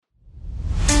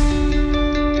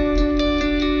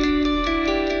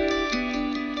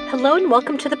Hello and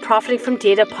welcome to the Profiting from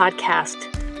Data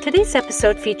podcast. Today's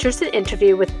episode features an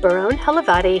interview with Barone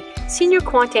Halavati, Senior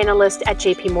Quant Analyst at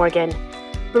JP Morgan.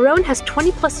 Barone has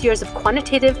 20 plus years of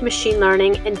quantitative machine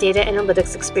learning and data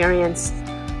analytics experience.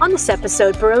 On this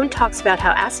episode, Barone talks about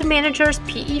how asset managers,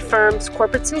 PE firms,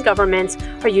 corporates, and governments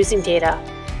are using data.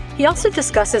 He also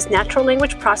discusses natural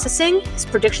language processing, his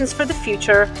predictions for the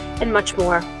future, and much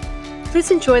more.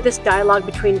 Please enjoy this dialogue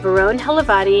between Barone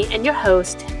Halavati and your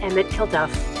host, Emmett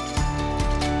Kilduff.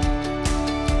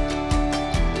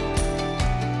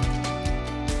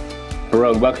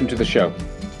 Barone, welcome to the show.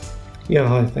 Yeah,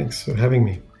 hi, thanks for having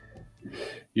me.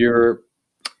 You're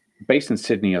based in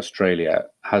Sydney, Australia.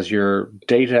 Has your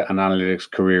data and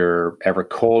analytics career ever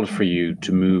called for you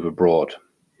to move abroad?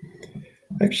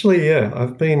 Actually, yeah,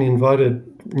 I've been invited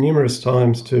numerous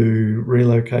times to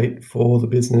relocate for the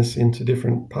business into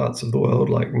different parts of the world,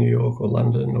 like New York or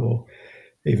London or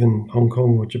even Hong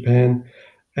Kong or Japan.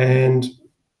 And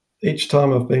each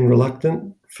time I've been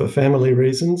reluctant for family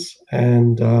reasons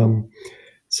and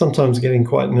sometimes getting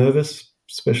quite nervous,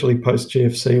 especially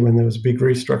post-GFC when there was a big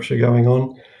restructure going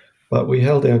on. But we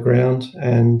held our ground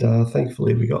and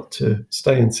thankfully we got to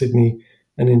stay in Sydney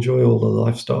and enjoy all the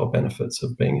lifestyle benefits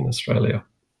of being in Australia.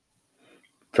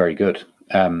 Very good.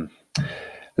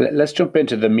 Let's jump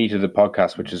into the meat of the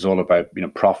podcast, which is all about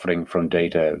profiting from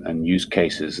data and use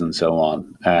cases and so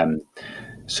on.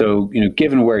 So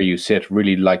given where you sit,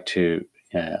 really like to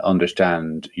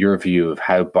understand your view of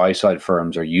how buy-side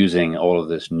firms are using all of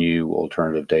this new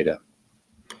alternative data.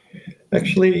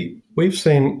 Actually, we've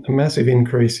seen a massive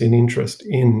increase in interest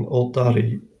in alt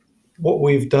data. What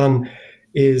we've done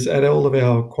is at all of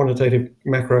our quantitative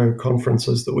macro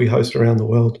conferences that we host around the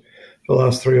world for the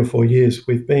last 3 or 4 years,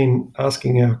 we've been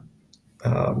asking our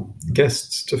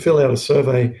guests to fill out a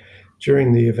survey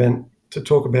during the event to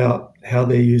talk about how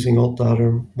they're using alt data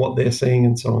and what they're seeing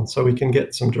and so on, so we can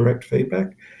get some direct feedback.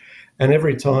 And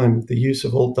every time the use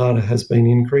of alt data has been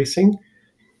increasing,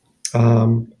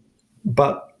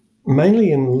 but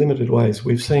mainly in limited ways.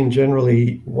 We've seen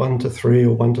generally 1 to 3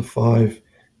 or 1 to 5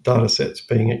 data sets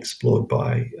being explored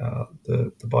by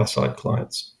the buy-side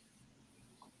clients.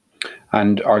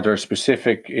 And are there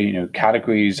specific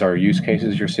categories or use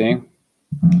cases you're seeing?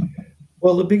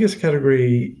 Well, the biggest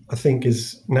category, I think,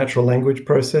 is natural language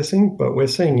processing, but we're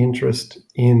seeing interest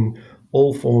in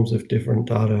all forms of different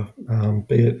data,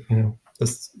 be it the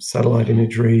satellite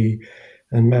imagery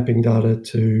and mapping data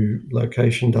to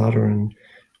location data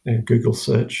and Google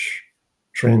search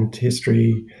trend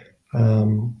history,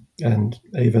 and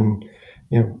even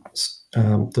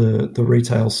the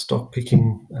retail stock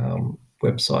picking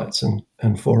websites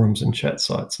and forums and chat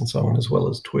sites and so on, as well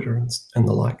as Twitter and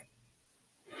the like.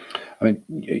 I mean,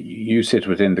 you sit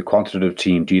within the quantitative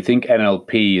team. Do you think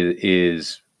NLP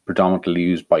is predominantly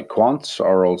used by quants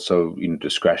or also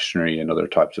discretionary and other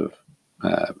types of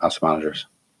asset managers?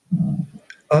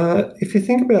 If you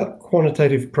think about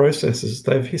quantitative processes,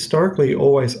 they've historically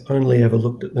always only ever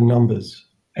looked at the numbers,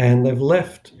 and they've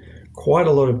left quite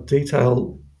a lot of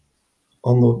detail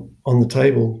on the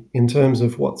table in terms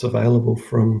of what's available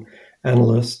from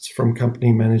analysts, from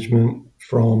company management,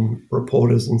 from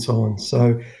reporters, and so on.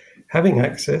 So having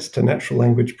access to natural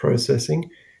language processing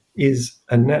is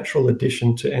a natural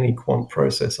addition to any quant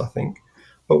process, I think.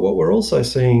 But what we're also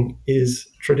seeing is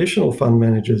traditional fund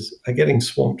managers are getting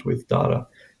swamped with data.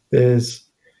 There's,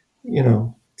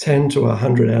 10 to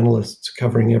 100 analysts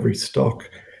covering every stock,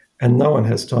 and no one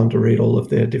has time to read all of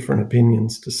their different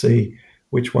opinions to see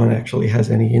which one actually has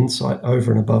any insight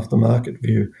over and above the market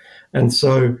view. And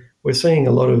so we're seeing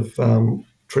a lot of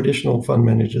traditional fund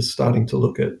managers starting to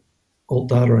look at alt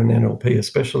data and NLP,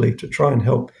 especially to try and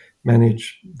help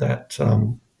manage that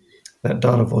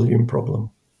data volume problem.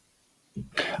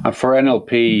 For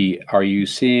NLP, are you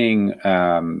seeing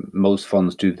most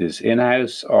funds do this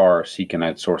in-house or seek an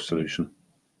outsourced solution?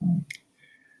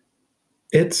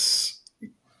 It's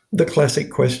the classic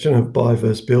question of buy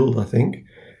versus build, I think.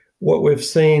 What we've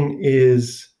seen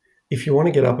is if you want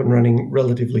to get up and running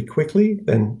relatively quickly,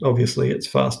 then obviously it's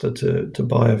faster to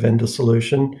buy a vendor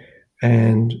solution,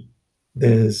 and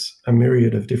there's a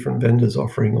myriad of different vendors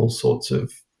offering all sorts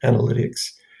of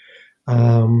analytics.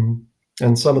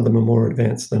 And some of them are more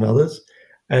advanced than others.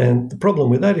 And the problem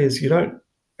with that is you don't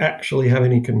actually have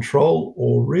any control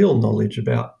or real knowledge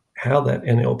about how that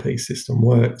NLP system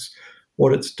works,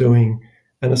 what it's doing,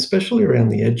 and especially around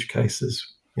the edge cases,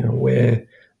 where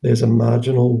there's a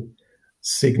marginal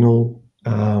signal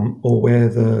or where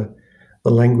the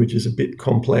language is a bit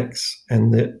complex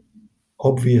and the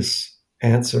obvious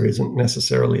answer isn't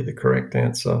necessarily the correct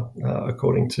answer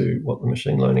according to what the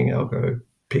machine learning algo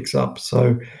picks up.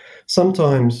 So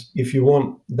sometimes if you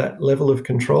want that level of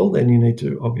control, then you need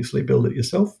to obviously build it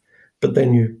yourself, but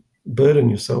then you burden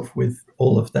yourself with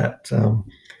all of that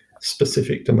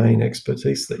specific domain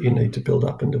expertise that you need to build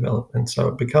up and develop. And so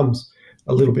it becomes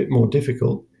a little bit more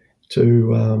difficult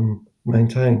to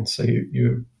maintain. So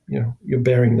you're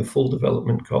bearing the full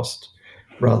development cost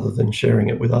rather than sharing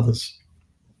it with others.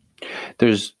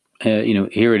 There's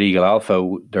here at Eagle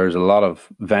Alpha, there's a lot of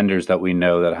vendors that we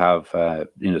know that have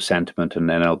sentiment and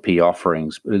NLP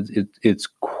offerings. But it's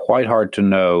quite hard to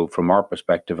know from our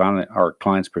perspective and our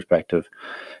clients' perspective,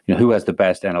 who has the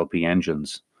best NLP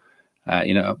engines.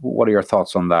 What are your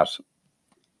thoughts on that?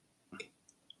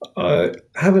 I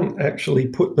haven't actually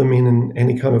put them in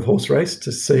any kind of horse race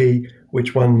to see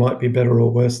which one might be better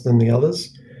or worse than the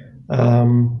others.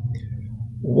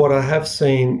 What I have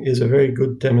seen is a very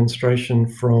good demonstration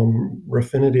from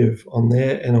Refinitiv on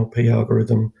their NLP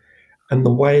algorithm, and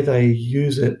the way they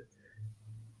use it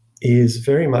is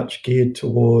very much geared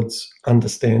towards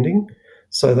understanding.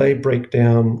 So they break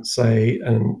down, say,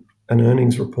 an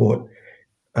earnings report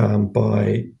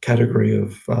by category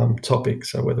of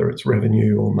topics, so whether it's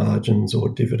revenue or margins or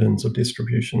dividends or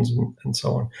distributions and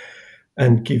so on,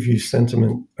 and give you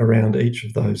sentiment around each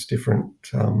of those different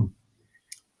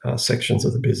sections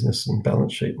of the business and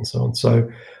balance sheet and so on. So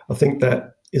I think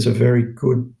that is a very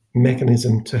good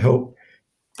mechanism to help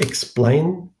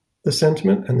explain the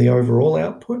sentiment and the overall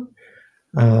output.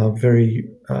 Very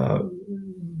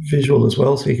visual as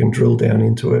well, so you can drill down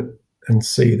into it and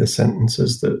see the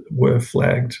sentences that were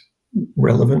flagged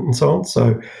relevant and so on. So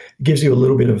it gives you a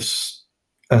little bit of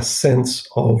a sense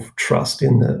of trust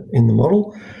in the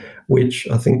model, which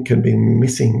I think can be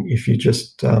missing if you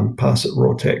just pass it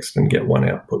raw text and get one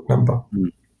output number.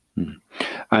 Mm-hmm.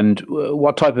 And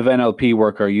what type of NLP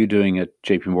work are you doing at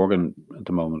JP Morgan at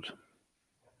the moment?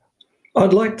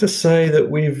 I'd like to say that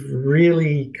we've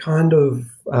really kind of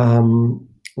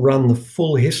run the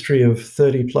full history of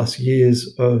 30 plus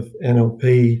years of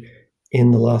NLP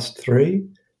in the last 3.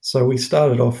 So we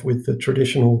started off with the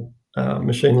traditional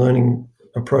machine learning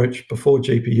approach before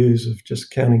GPUs of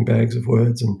just counting bags of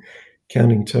words and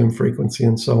counting term frequency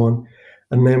and so on.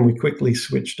 And then we quickly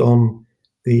switched on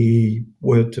the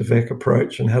word to vec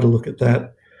approach and had a look at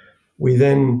that. We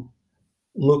then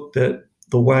looked at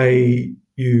the way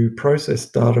you process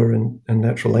data and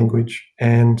natural language.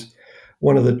 And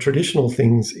one of the traditional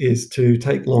things is to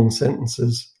take long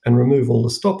sentences and remove all the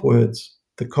stop words,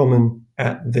 the common,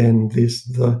 at, then, this,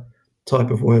 the type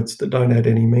of words that don't add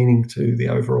any meaning to the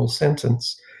overall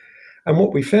sentence. And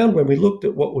what we found when we looked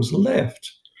at what was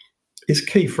left is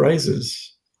key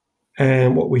phrases.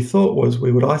 And what we thought was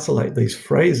we would isolate these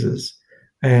phrases,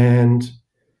 and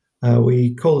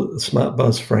we call it the Smart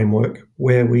Buzz framework,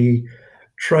 where we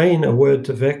train a word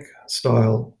to vec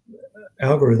style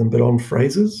algorithm, but on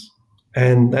phrases.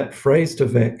 And that phrase to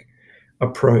vec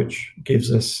approach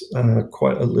gives us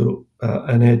quite a little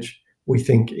an edge, we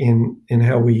think, in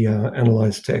how we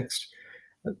analyze text.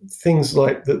 Things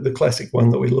like the classic one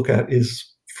that we look at is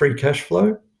free cash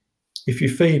flow. If you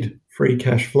feed free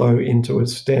cash flow into a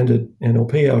standard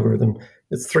NLP algorithm,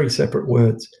 it's 3 separate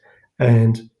words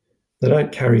and they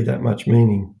don't carry that much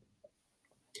meaning.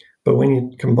 But when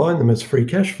you combine them as free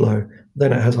cash flow,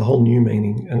 then it has a whole new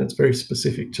meaning, and it's very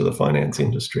specific to the finance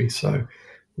industry. So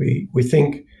we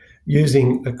think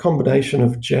using a combination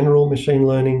of general machine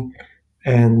learning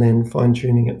and then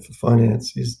fine-tuning it for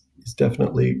finance is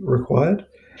definitely required.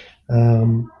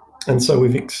 And so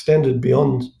we've extended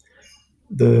beyond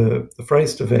the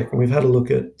phrase to vec, and we've had a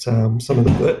look at some of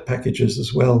the BERT packages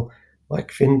as well,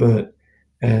 like FinBERT,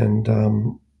 and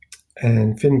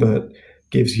FinBERT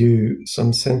gives you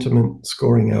some sentiment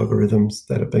scoring algorithms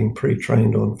that are being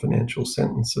pre-trained on financial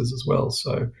sentences as well.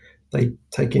 So they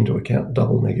take into account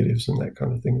double negatives and that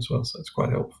kind of thing as well. So it's quite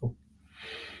helpful.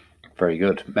 Very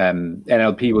good.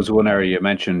 NLP was one area you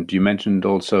mentioned. You mentioned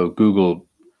also Google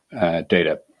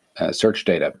data, search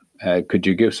data. Could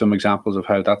you give some examples of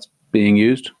how that's being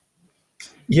used?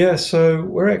 Yeah, so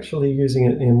we're actually using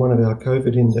it in one of our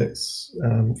COVID index,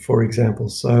 for example.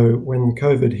 So when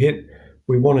COVID hit,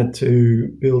 we wanted to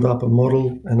build up a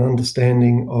model, an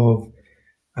understanding of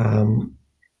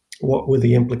what were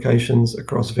the implications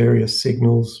across various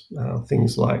signals,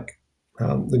 things like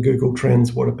the Google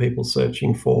Trends, what are people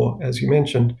searching for, as you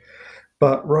mentioned.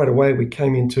 But right away, we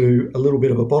came into a little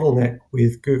bit of a bottleneck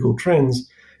with Google Trends.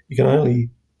 You can only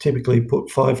typically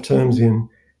put 5 terms in,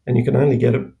 and you can only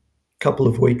get a couple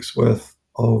of weeks worth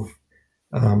of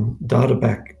data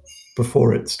back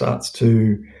before it starts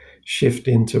to shift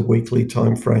into weekly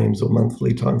timeframes or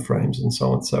monthly timeframes and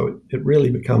so on. So it really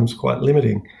becomes quite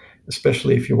limiting.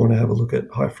 especially if you want to have a look at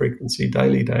high-frequency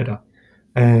daily data.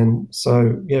 And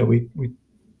so, we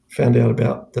found out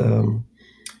about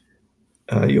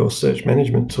your search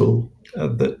management tool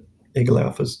that Eagle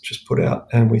Alpha's just put out,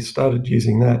 and we started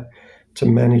using that to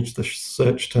manage the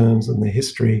search terms and the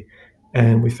history.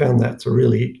 And we found that's a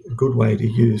really good way to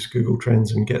use Google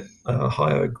Trends and get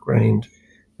higher grained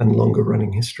and longer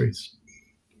running histories.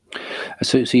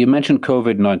 So you mentioned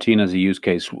COVID-19 as a use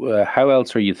case. How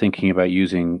else are you thinking about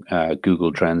using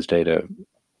Google Trends data?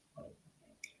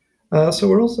 So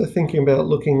we're also thinking about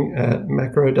looking at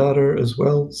macro data as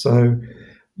well. So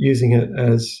using it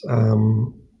as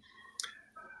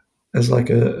like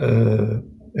a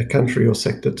country or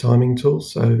sector timing tool.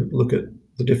 So look at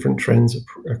the different trends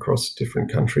across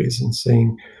different countries and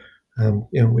seeing,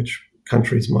 which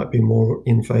countries might be more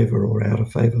in favour or out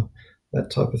of favour,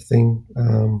 that type of thing.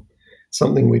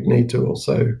 Something we'd need to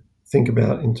also think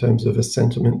about in terms of a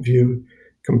sentiment view,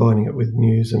 combining it with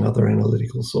news and other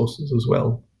analytical sources as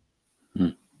well.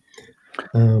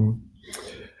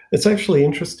 It's actually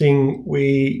interesting.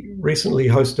 We recently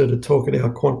hosted a talk at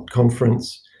our Quant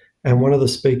conference, and one of the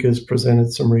speakers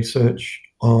presented some research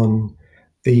on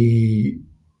the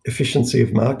efficiency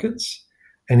of markets,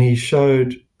 and he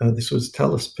showed, this was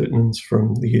Talis Putnans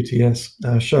from the UTS,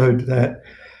 showed that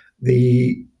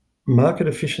the market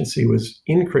efficiency was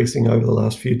increasing over the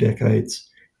last few decades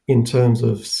in terms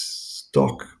of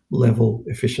stock level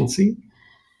efficiency.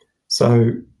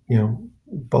 So,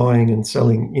 buying and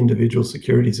selling individual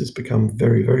securities has become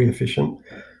very, very efficient,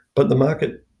 but the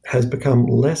market has become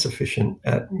less efficient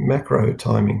at macro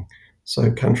timing,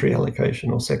 so country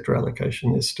allocation or sector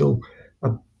allocation. There's still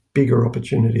a bigger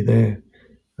opportunity there.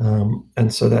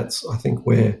 And so that's, I think,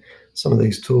 where some of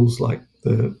these tools like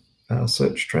the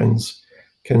search trends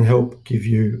can help give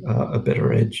you a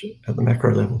better edge at the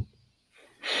macro level.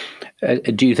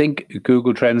 Do you think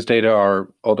Google Trends data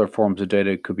or other forms of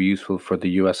data could be useful for the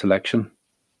US election?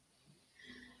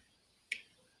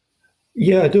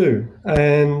 Yeah, I do.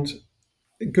 And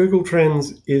Google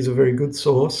Trends is a very good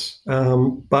source,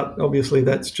 but obviously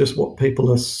that's just what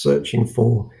people are searching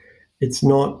for. It's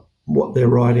not what they're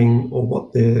writing or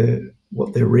what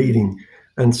they're reading.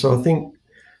 And so I think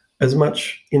as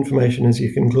much information as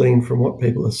you can glean from what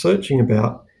people are searching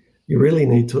about, you really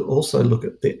need to also look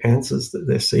at the answers that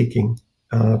they're seeking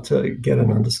to get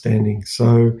an understanding.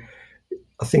 So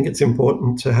I think it's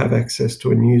important to have access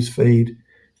to a news feed.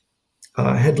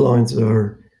 Headlines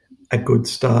are a good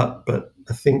start, but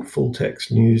I think full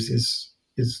text news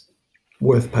is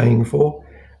worth paying for.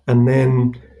 And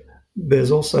then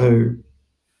there's also,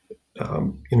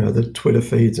 the Twitter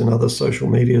feeds and other social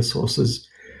media sources.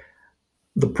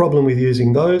 The problem with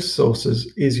using those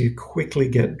sources is you quickly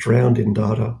get drowned in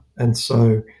data. And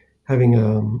so having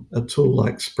a tool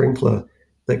like Sprinklr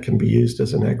that can be used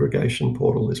as an aggregation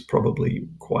portal is probably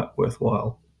quite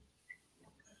worthwhile.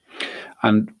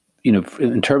 And,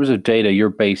 in terms of data, you're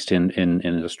based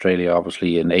in Australia,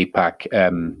 obviously in APAC.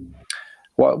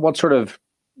 What sort of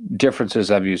differences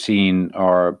have you seen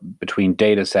or between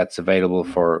data sets available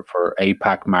for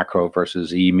APAC macro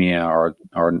versus EMEA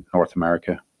or North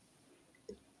America?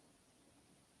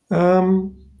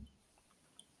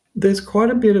 There's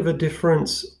quite a bit of a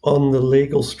difference on the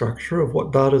legal structure of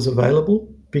what data is available,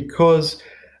 because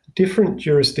different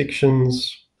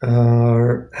jurisdictions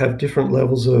have different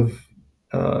levels of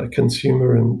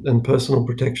consumer and personal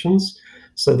protections.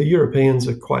 So the Europeans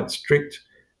are quite strict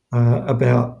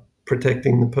about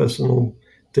protecting the personal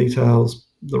details,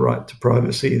 the right to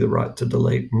privacy, the right to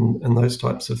delete, and those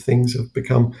types of things have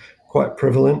become quite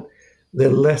prevalent. They're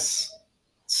less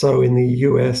so in the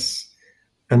US,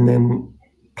 and then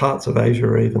parts of Asia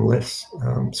are even less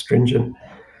stringent.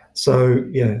 So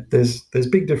there's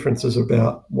big differences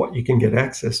about what you can get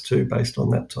access to based on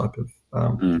that type of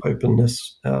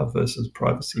openness versus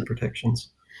privacy protections.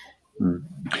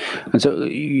 And so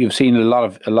you've seen a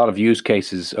lot of use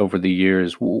cases over the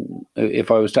years.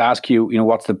 If I was to ask you,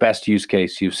 what's the best use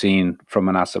case you've seen from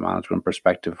an asset management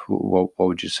perspective, what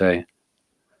would you say?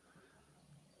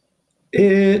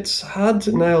 It's hard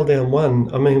to nail down one.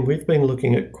 I mean, we've been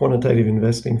looking at quantitative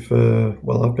investing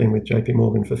I've been with JP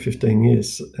Morgan for 15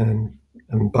 years and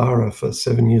Barra for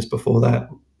 7 years before that.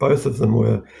 Both of them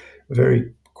were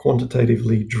very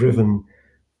quantitatively driven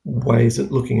ways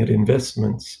at looking at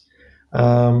investments,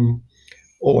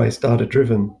 always data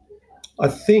driven. I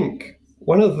think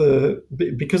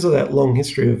because of that long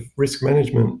history of risk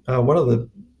management, one of the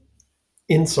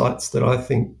insights that I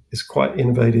think is quite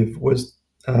innovative was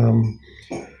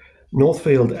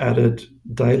Northfield added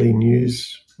daily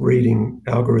news reading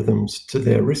algorithms to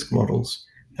their risk models.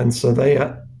 And so they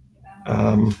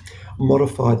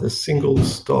modify the single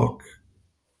stock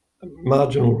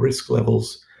marginal risk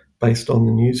levels based on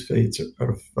the news feeds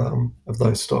of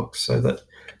those stocks, so that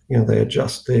they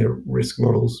adjust their risk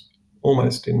models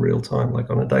almost in real time, like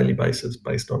on a daily basis,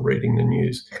 based on reading the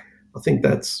news. I think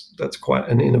that's quite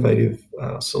an innovative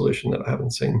solution that I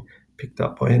haven't seen picked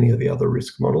up by any of the other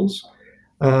risk models.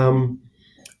 And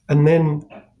then,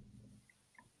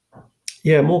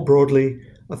 more broadly,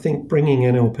 I think bringing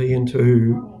NLP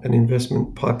into an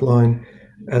investment pipeline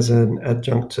as an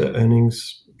adjunct to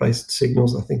earnings-based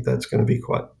signals, I think that's going to be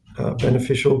quite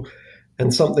beneficial,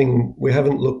 and something we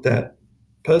haven't looked at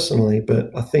personally, but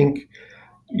I think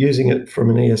using it from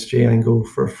an ESG angle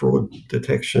for fraud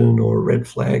detection or red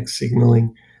flag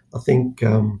signaling, I think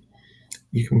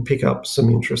you can pick up some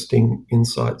interesting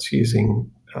insights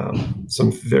using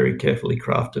some very carefully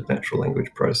crafted natural language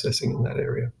processing in that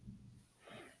area.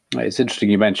 It's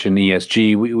interesting you mentioned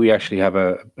ESG. We actually have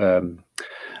a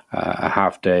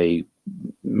half-day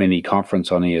mini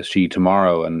conference on ESG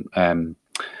tomorrow, and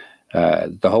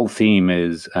the whole theme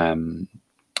is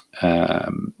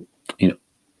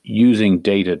using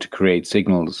data to create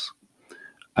signals,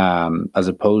 as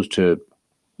opposed to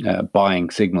buying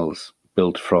signals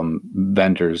built from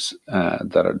vendors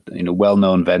that are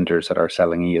well-known vendors that are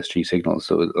selling ESG signals.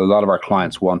 So a lot of our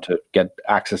clients want to get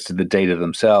access to the data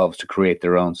themselves to create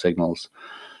their own signals.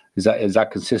 Is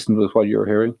that consistent with what you're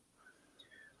hearing?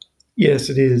 Yes,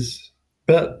 it is.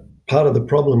 But part of the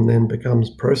problem then becomes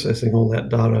processing all that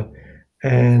data,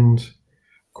 and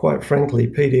quite frankly,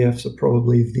 PDFs are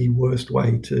probably the worst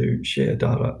way to share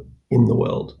data in the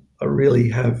world. I really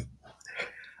have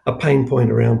a pain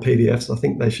point around PDFs. I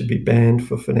think they should be banned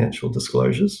for financial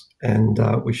disclosures, and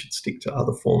we should stick to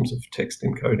other forms of text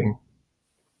encoding.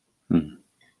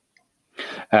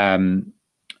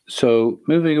 So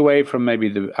moving away from maybe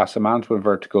the asset management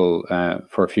vertical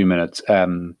for a few minutes,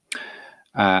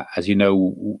 as you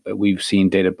know, we've seen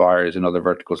data buyers in other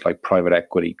verticals like private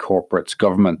equity, corporates,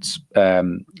 governments.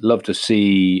 I'd love to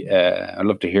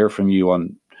hear from you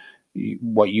on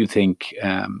what you think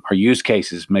are use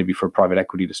cases maybe for private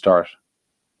equity to start.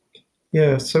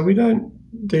 Yeah, so we don't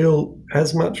deal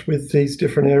as much with these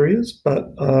different areas,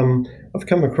 but I've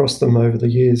come across them over the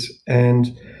years.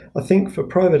 And I think for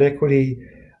private equity,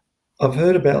 I've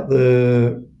heard about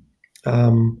the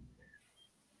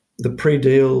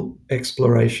pre-deal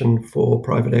exploration for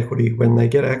private equity, when they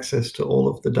get access to all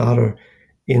of the data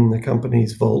in the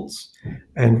company's vaults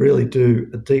and really do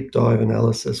a deep dive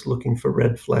analysis looking for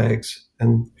red flags.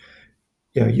 And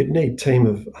you'd need a team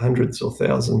of hundreds or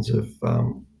thousands of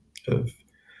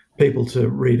people to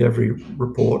read every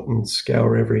report and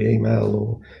scour every email,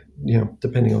 or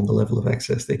depending on the level of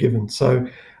access they're given. So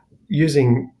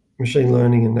using machine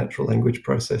learning and natural language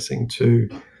processing to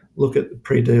look at the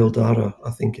pre-deal data,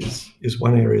 I think is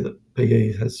one area that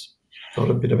PE has got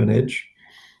a bit of an edge.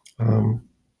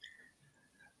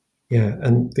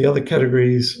 And the other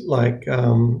categories, like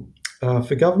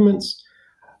for governments,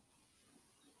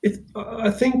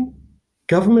 I think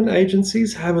government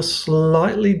agencies have a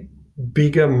slightly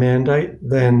bigger mandate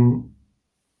than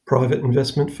private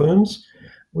investment firms.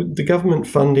 With the government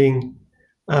funding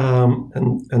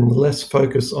and less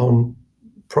focus on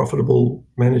profitable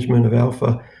management of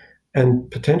alpha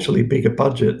and potentially bigger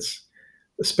budgets,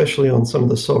 especially on some of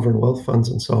the sovereign wealth funds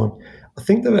and so on, I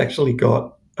think they've actually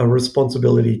got a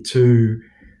responsibility to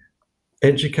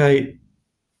educate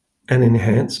and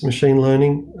enhance machine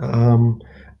learning.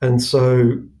 And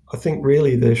so I think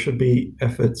really there should be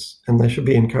efforts, and they should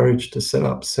be encouraged to set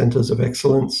up centers of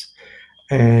excellence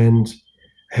and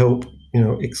help,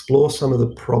 explore some of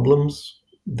the problems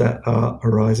that are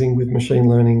arising with machine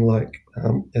learning, like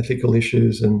ethical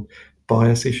issues and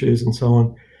bias issues and so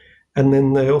on. And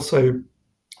then they also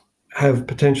have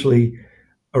potentially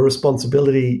a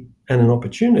responsibility and an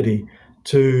opportunity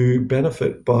to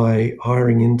benefit by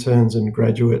hiring interns and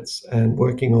graduates and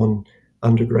working on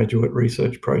undergraduate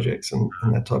research projects and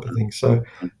that type of thing. So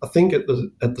I think at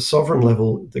the sovereign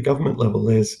level, the government level,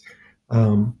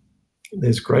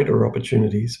 there's greater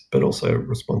opportunities, but also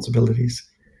responsibilities.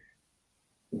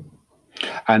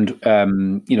 And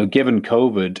given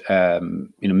COVID,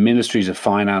 ministries of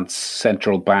finance,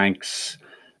 central banks,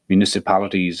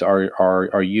 municipalities,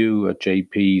 are you at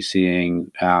JP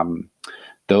seeing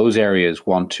those areas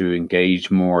want to engage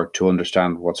more to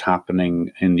understand what's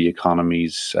happening in the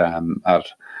economies at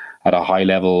a high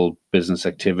level, business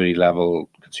activity level,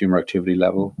 consumer activity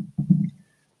level?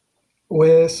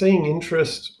 We're seeing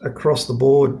interest across the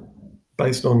board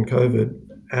based on COVID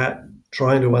at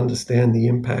trying to understand the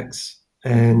impacts.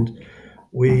 And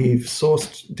we've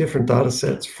sourced different data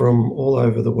sets from all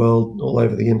over the world, all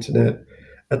over the internet,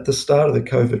 at the start of the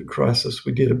COVID crisis,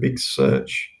 we did a big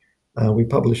search. We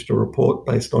published a report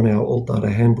based on our Alt Data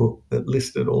Handbook that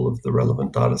listed all of the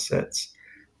relevant data sets.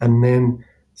 And then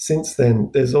since then,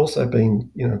 there's also been,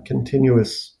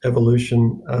 continuous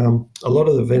evolution. A lot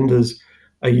of the vendors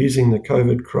are using the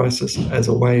COVID crisis as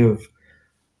a way of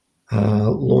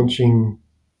launching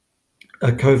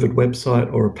a COVID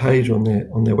website or a page on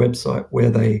their website where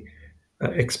they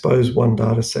expose one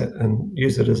data set and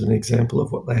use it as an example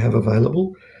of what they have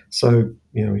available. So,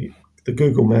 the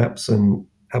Google Maps and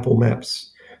Apple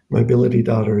Maps mobility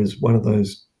data is one of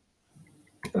those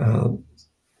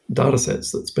data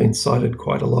sets that's been cited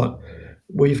quite a lot.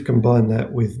 We've combined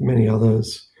that with many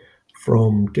others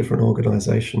from different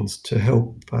organizations to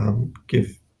help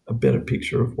give a better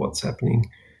picture of what's happening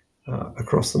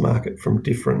across the market from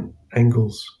different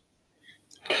angles.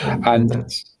 And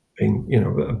that's been,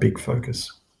 a big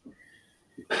focus.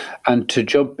 And to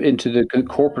jump into the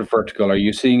corporate vertical, are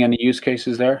you seeing any use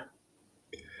cases there?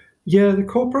 Yeah, the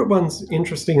corporate one's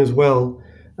interesting as well.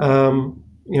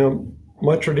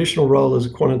 My traditional role as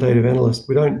a quantitative analyst,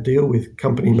 we don't deal with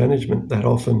company management that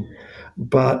often,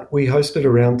 but we hosted a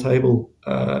roundtable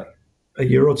a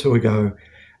year or two ago,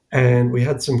 and we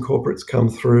had some corporates come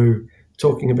through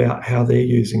talking about how they're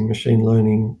using machine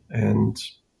learning and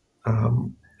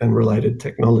related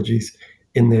technologies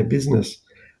in their business.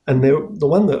 And the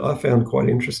one that I found quite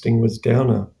interesting was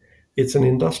Downer. It's an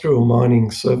industrial mining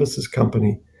services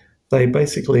company. They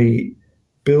basically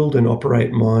build and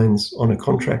operate mines on a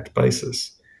contract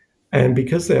basis. And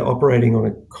because they're operating on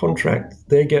a contract,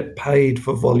 they get paid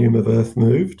for volume of earth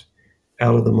moved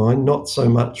out of the mine, not so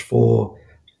much for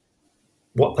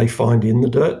what they find in the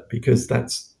dirt, because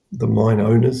that's the mine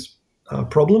owner's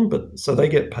problem. But so they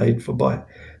get paid by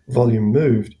volume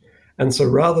moved. And so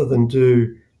rather than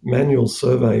do manual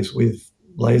surveys with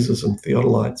lasers and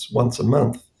theodolites once a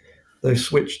month, they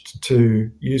switched to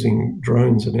using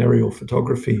drones and aerial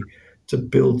photography to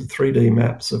build 3D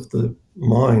maps of the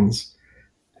mines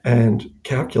and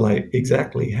calculate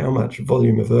exactly how much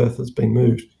volume of earth has been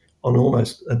moved on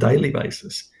almost a daily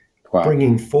basis,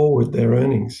 bringing forward their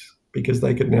earnings, because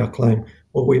they could now claim,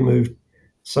 well, we moved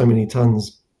so many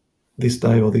tons this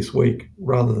day or this week,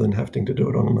 rather than having to do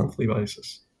it on a monthly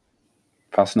basis.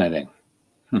 Fascinating.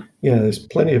 Yeah, there's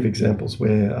plenty of examples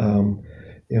where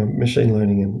machine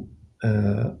learning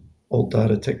and alt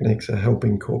data techniques are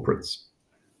helping corporates.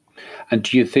 And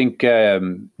do you think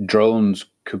drones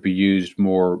could be used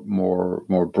more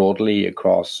broadly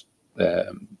across,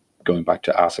 going back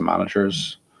to asset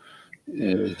managers?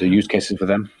 The use cases for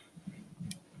them?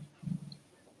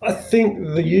 I think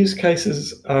the use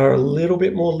cases are a little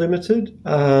bit more limited.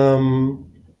 I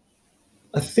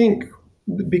think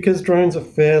because drones are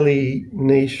fairly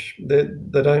niche, they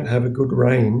don't have a good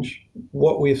range.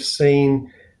 What we've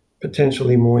seen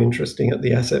potentially more interesting at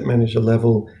the asset manager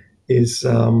level is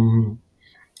the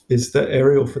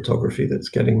aerial photography that's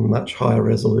getting much higher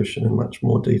resolution and much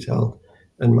more detailed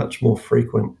and much more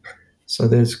frequent. So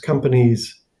there's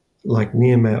companies like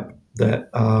Nearmap that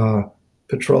are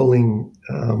patrolling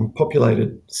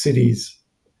populated cities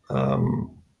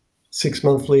 6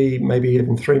 monthly, maybe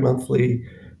even 3 monthly,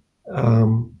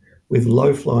 with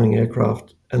low-flying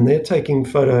aircraft. And they're taking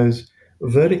photos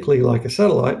vertically like a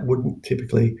satellite wouldn't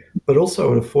typically, but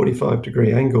also at a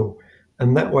 45-degree angle.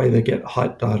 And that way they get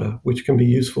height data, which can be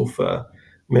useful for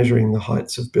measuring the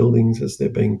heights of buildings as they're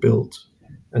being built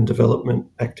and development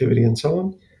activity and so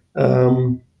on.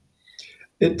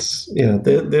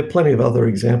 There are plenty of other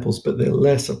examples, but they're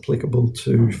less applicable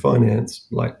to finance,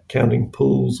 like counting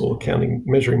pools or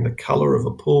measuring the color of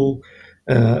a pool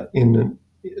in an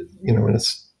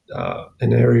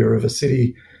area of a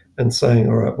city, and saying,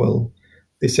 all right, well,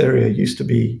 this area used to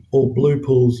be all blue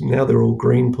pools, now they're all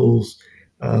green pools.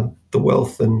 The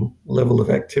wealth and level of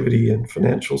activity and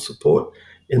financial support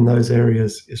in those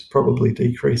areas is probably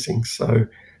decreasing. So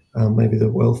maybe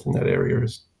the wealth in that area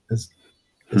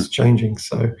is changing.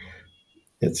 So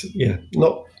it's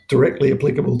not directly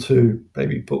applicable to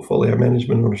maybe portfolio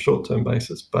management on a short-term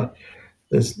basis, but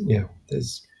there's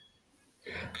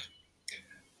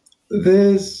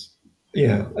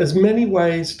as many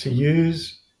ways to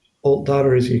use alt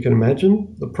data as you can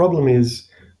imagine. The problem is,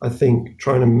 I think,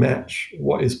 trying to match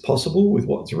what is possible with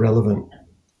what's relevant.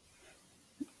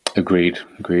 Agreed.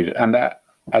 And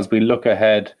as we look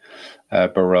ahead,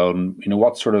 Barone,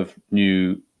 what sort of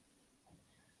new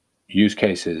use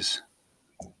cases?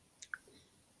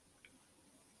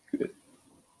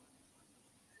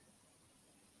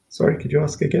 Sorry, could you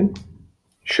ask again?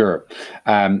 Sure.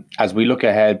 As we look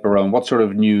ahead, Barone, what sort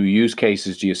of new use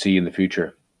cases do you see in the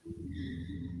future?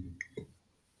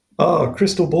 Oh,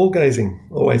 crystal ball gazing,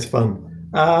 always fun.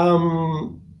 I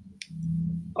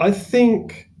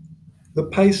think the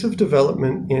pace of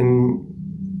development in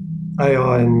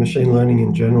AI and machine learning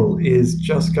in general is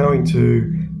just going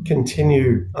to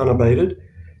continue unabated.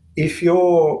 If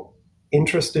you're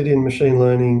interested in machine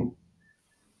learning,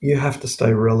 you have to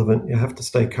stay relevant, you have to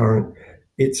stay current.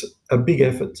 It's a big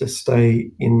effort to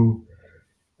stay in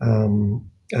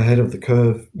ahead of the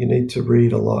curve. You need to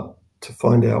read a lot to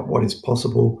find out what is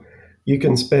possible. You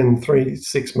can spend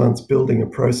 3-6 months building a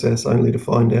process only to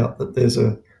find out that there's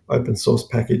a open source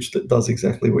package that does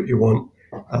exactly what you want,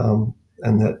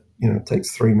 and that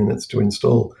takes 3 minutes to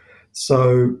install.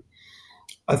 So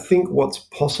I think what's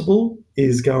possible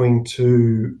is going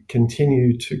to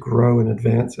continue to grow and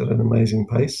advance at an amazing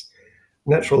pace.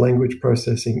 Natural language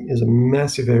processing is a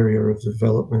massive area of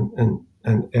development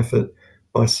and effort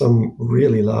by some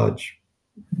really large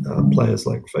players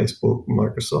like Facebook,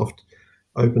 Microsoft,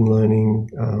 Open Learning,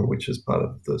 which is part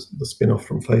of the spin-off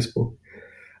from Facebook.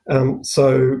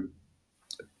 So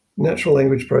natural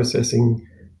language processing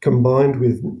combined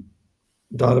with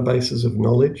databases of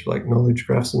knowledge, like knowledge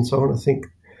graphs and so on, I think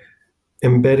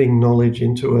embedding knowledge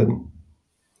into a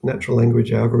natural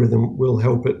language algorithm will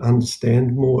help it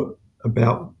understand more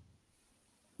about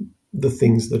the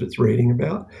things that it's reading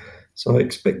about. So I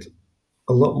expect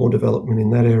a lot more development in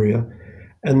that area.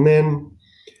 And then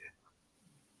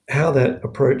how that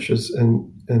approaches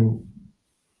and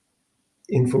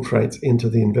infiltrates into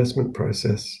the investment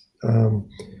process,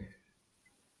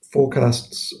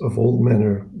 forecasts of all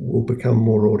manner will become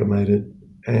more automated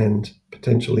and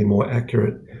potentially more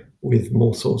accurate with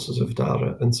more sources of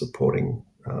data and supporting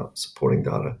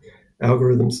data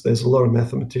algorithms. There's a lot of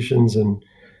mathematicians and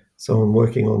so on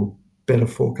working on better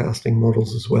forecasting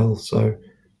models as well. So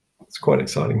it's quite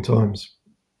exciting times.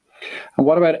 And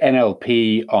what about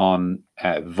NLP on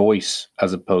voice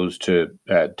as opposed to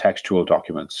textual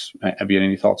documents? Have you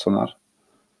any thoughts on that?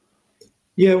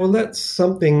 Yeah, well, that's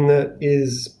something that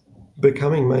is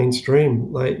becoming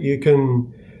mainstream. Like, you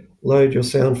can load your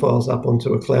sound files up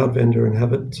onto a cloud vendor and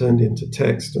have it turned into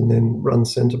text and then run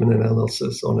sentiment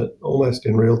analysis on it almost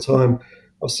in real time.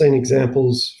 I've seen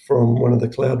examples from one of the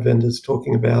cloud vendors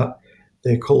talking about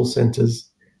their call centers,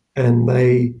 and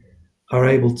they are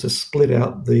able to split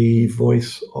out the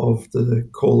voice of the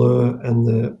caller and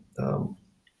the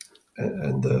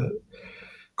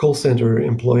call center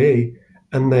employee,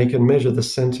 and they can measure the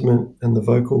sentiment and the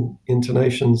vocal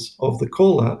intonations of the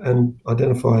caller and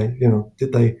identify,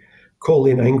 did they call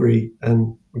in angry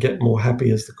and get more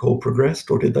happy as the call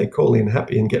progressed, or did they call in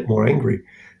happy and get more angry?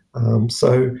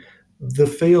 So the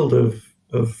field of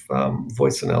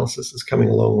voice analysis is coming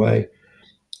a long way.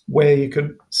 Where you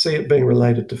could see it being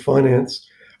related to finance,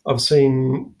 I've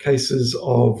seen cases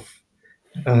of,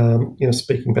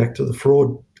 speaking back to the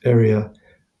fraud area,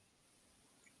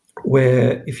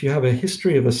 where if you have a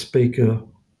history of a speaker,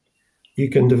 you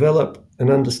can develop an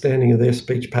understanding of their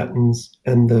speech patterns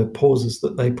and the pauses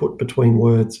that they put between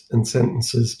words and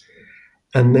sentences.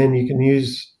 And then you can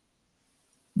use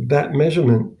that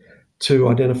measurement to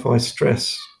identify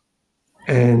stress.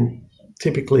 And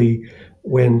typically,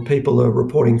 when people are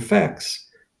reporting facts,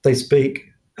 they speak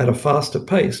at a faster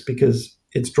pace because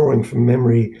it's drawing from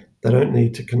memory. They don't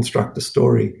need to construct a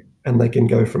story, and they can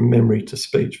go from memory to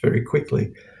speech very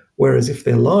quickly. Whereas if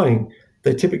they're lying,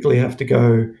 they typically have to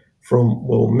go from,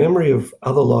 memory of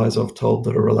other lies I've told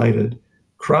that are related,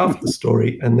 craft the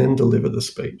story, and then deliver the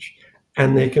speech.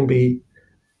 And there can be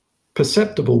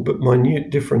perceptible but minute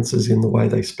differences in the way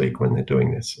they speak when they're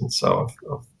doing this. And so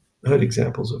I've heard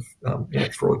examples of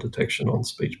fraud detection on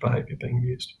speech behavior being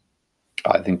used.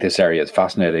 I think this area is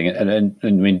fascinating. And I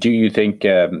mean, do you think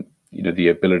the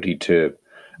ability to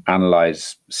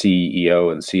analyze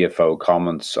CEO and CFO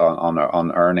comments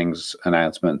on earnings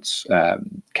announcements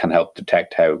can help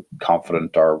detect how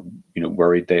confident or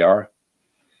worried they are?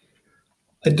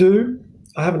 I do.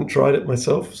 I haven't tried it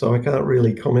myself, so I can't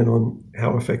really comment on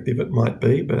how effective it might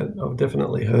be, but I've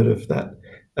definitely heard of that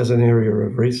as an area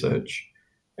of research.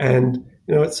 And,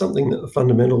 it's something that the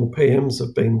fundamental PMs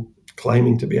have been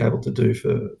claiming to be able to do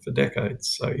for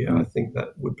decades. So, yeah, I think that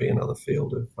would be another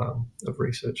field of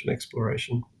research and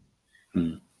exploration.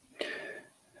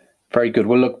 Very good.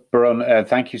 Well, look, Barone,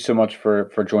 thank you so much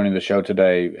for joining the show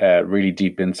today. Really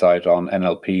deep insight on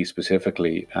NLP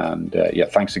specifically. And,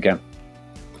 thanks again.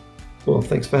 Well,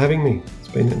 thanks for having me. It's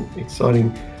been an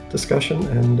exciting discussion,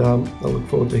 and I look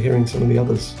forward to hearing some of the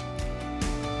others.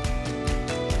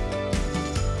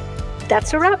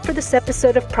 That's a wrap for this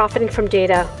episode of Profiting from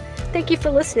Data. Thank you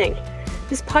for listening.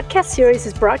 This podcast series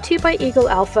is brought to you by Eagle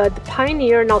Alpha, the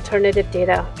pioneer in alternative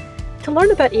data. To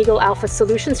learn about Eagle Alpha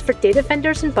solutions for data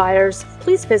vendors and buyers,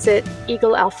 please visit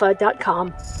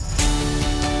eaglealpha.com.